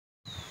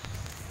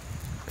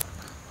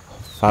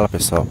Fala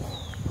pessoal,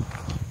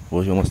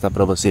 hoje eu vou mostrar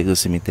para vocês o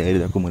cemitério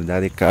da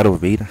comunidade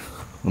Veja,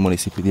 no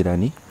município de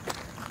Irani.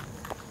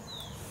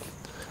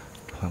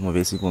 Vamos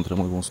ver se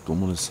encontramos alguns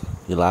túmulos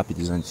e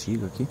lápides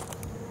antigos aqui.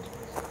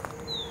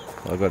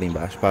 Logo ali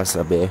embaixo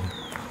passa a BR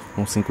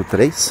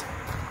 153.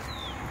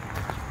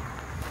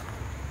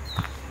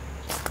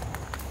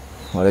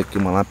 Olha aqui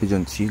uma lápide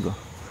antiga.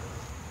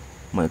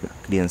 Uma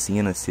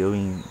criancinha nasceu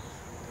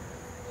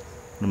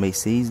no mês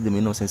 6 de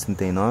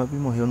 1939 e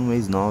morreu no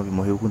mês 9.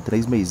 Morreu com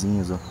 3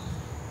 meizinhos, ó.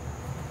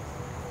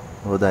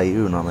 Odair,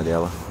 o nome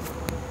dela.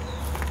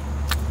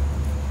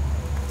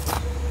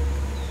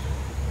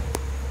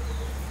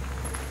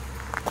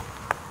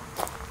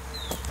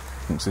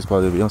 Como vocês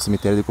podem ver, é um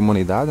cemitério de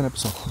comunidade, né,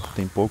 pessoal?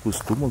 Tem poucos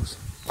túmulos.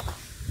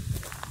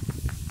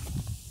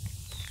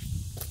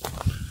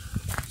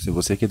 Se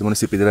você que é do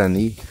município de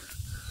Irani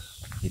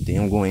e tem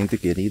algum ente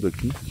querido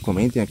aqui,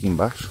 comentem aqui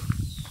embaixo.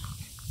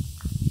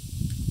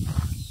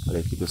 Olha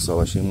aqui, pessoal,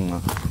 achei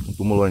um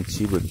túmulo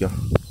antigo aqui, ó.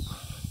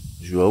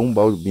 João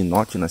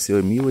Balbinotti nasceu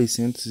em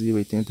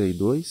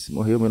 1882 e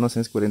morreu em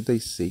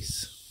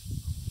 1946.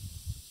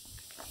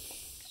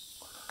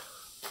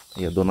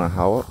 E a dona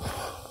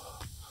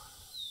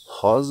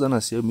Rosa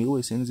nasceu em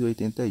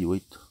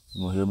 1888 e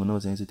morreu em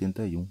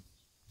 1981.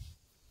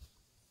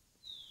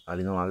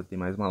 Ali no lado tem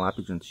mais uma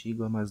lápide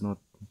antiga, mas não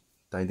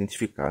está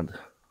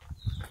identificada.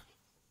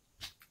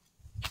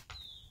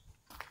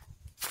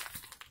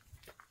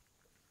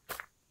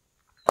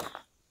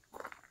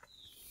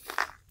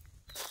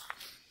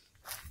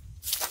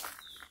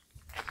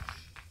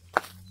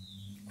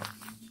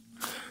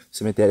 O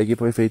cemitério aqui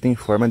foi feito em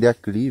forma de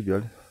aclive,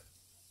 olha.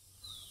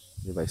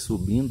 Ele vai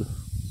subindo.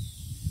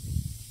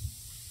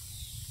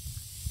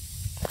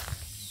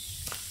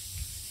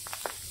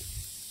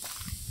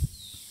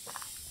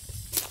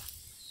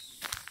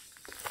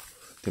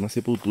 Tem uma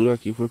sepultura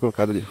aqui que foi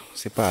colocada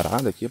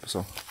separada aqui,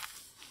 pessoal.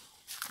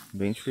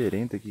 Bem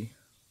diferente aqui.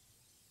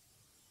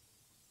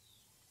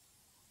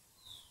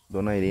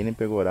 Dona Irene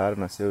Pegoraro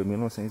nasceu em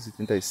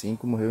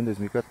 1935 e morreu em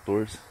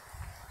 2014.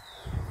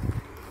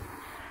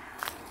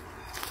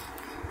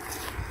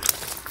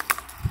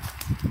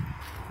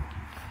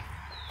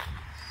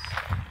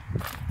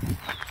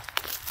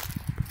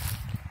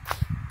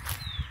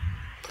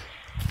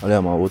 Olha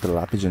uma outra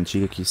lápide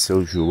antiga aqui.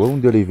 Seu João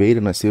de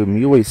Oliveira nasceu em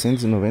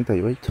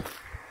 1898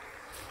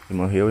 e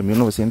morreu em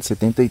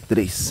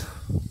 1973.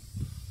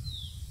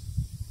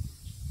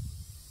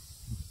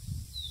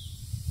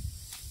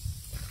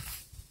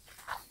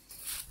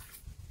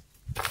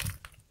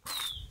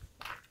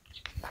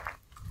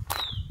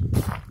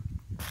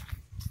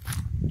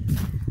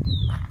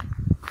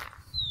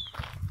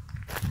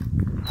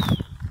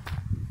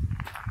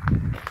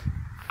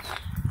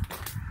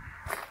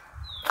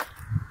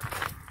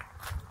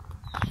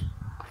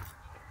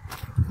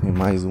 Tem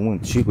mais um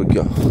antigo aqui,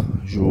 ó.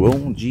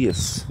 João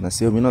Dias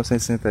nasceu em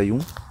 1961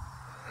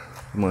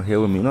 e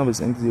morreu em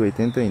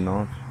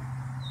 1989.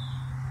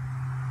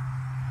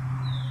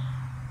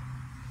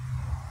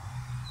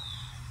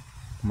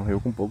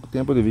 Morreu com pouco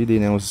tempo de vida,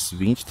 né? Uns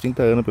 20,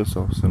 30 anos,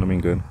 pessoal, se eu não me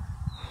engano.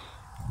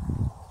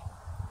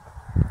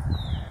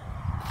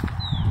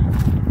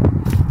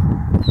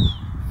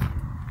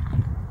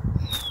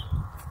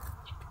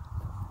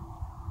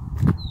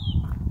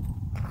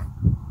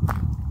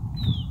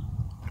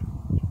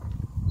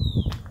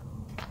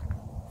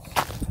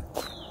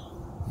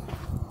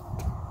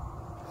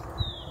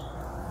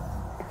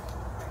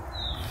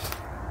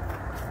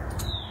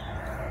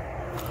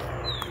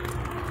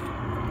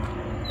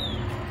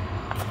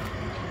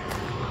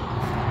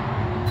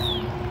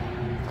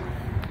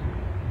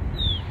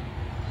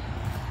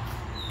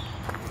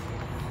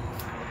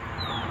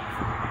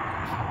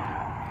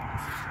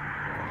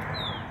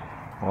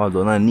 Ó,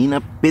 dona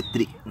Nina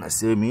Petri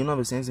nasceu em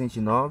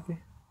 1929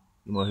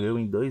 e morreu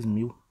em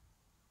 2000.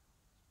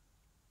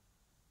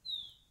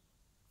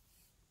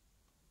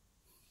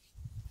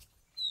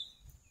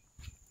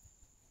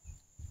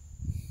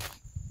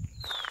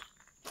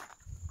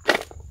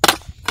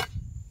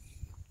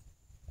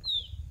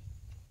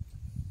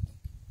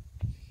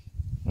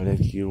 Olha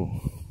aqui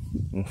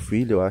um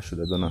filho, eu acho,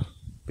 da dona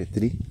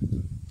Petri.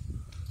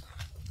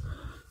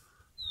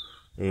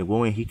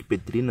 João Henrique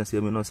Petri nasceu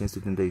em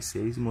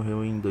 1976 e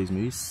morreu em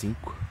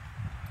 2005.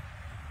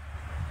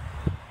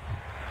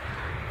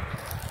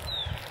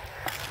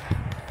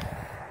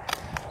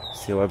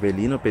 Seu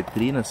Avelino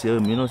Petri nasceu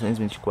em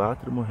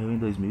 1924 e morreu em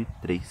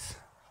 2003.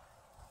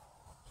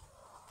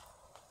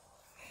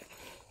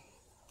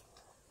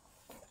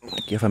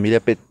 Aqui é a família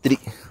Petri.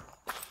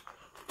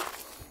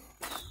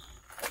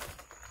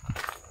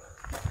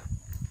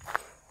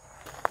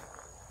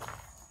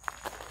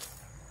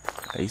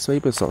 É isso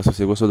aí, pessoal. Se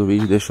você gostou do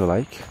vídeo, deixa o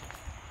like.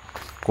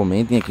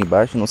 Comentem aqui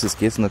embaixo. Não se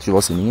esqueçam de ativar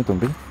o sininho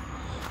também.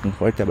 Um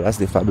forte abraço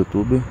de Fábio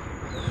YouTube.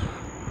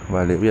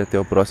 Valeu e até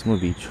o próximo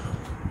vídeo.